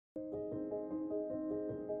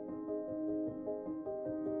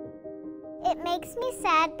It makes me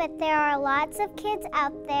sad, but there are lots of kids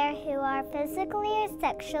out there who are physically or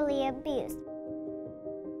sexually abused.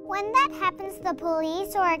 When that happens, the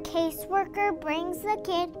police or a caseworker brings the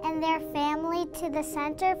kid and their family to the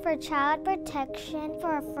Center for Child Protection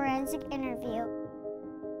for a forensic interview.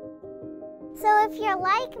 So if you're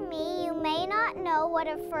like me, you may not know what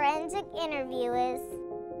a forensic interview is.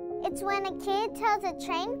 It's when a kid tells a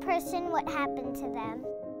trained person what happened to them.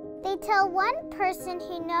 They tell one person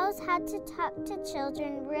who knows how to talk to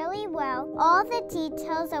children really well all the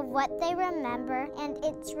details of what they remember, and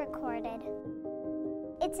it's recorded.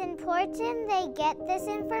 It's important they get this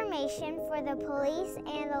information for the police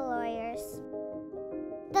and the lawyers.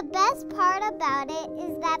 The best part about it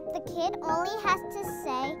is that the kid only has to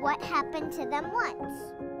say what happened to them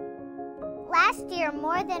once. Last year,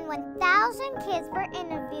 more than 1,000 kids were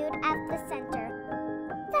interviewed at the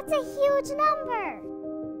center. That's a huge number!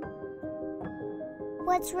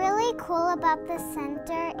 What's really cool about the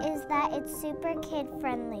center is that it's super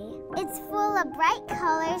kid-friendly. It's full of bright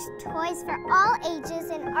colors, toys for all ages,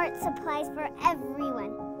 and art supplies for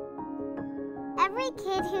everyone. Every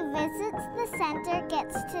kid who visits the center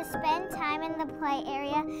gets to spend time in the play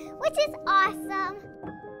area, which is awesome.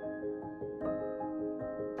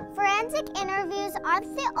 Forensic interviews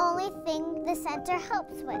aren't the only thing the center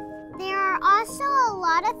helps with. There are also a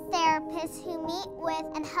lot of therapists who meet with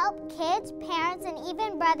and help kids, parents, and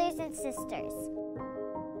even brothers and sisters.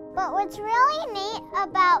 But what's really neat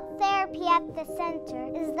about therapy at the center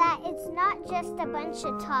is that it's not just a bunch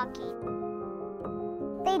of talking.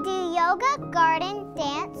 They do yoga, garden,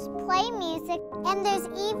 dance, play music, and there's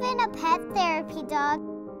even a pet therapy dog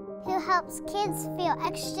who helps kids feel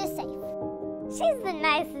extra safe. She's the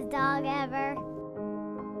nicest dog ever.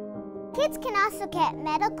 Kids can also get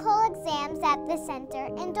medical exams at the center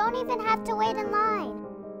and don't even have to wait in line.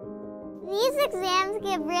 These exams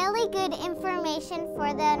give really good information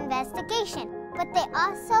for the investigation, but they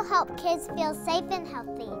also help kids feel safe and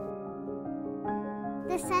healthy.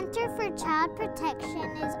 The Center for Child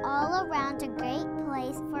Protection is all around a great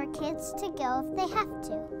place for kids to go if they have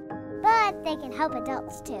to. But they can help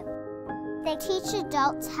adults too. They teach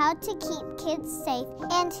adults how to keep kids safe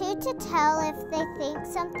and who to tell if they think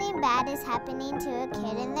something bad is happening to a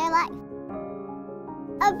kid in their life.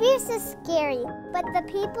 Abuse is scary, but the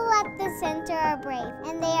people at the center are brave,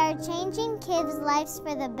 and they are changing kids' lives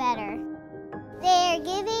for the better. They are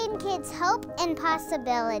giving kids hope and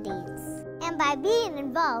possibilities. And by being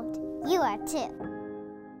involved, you are too.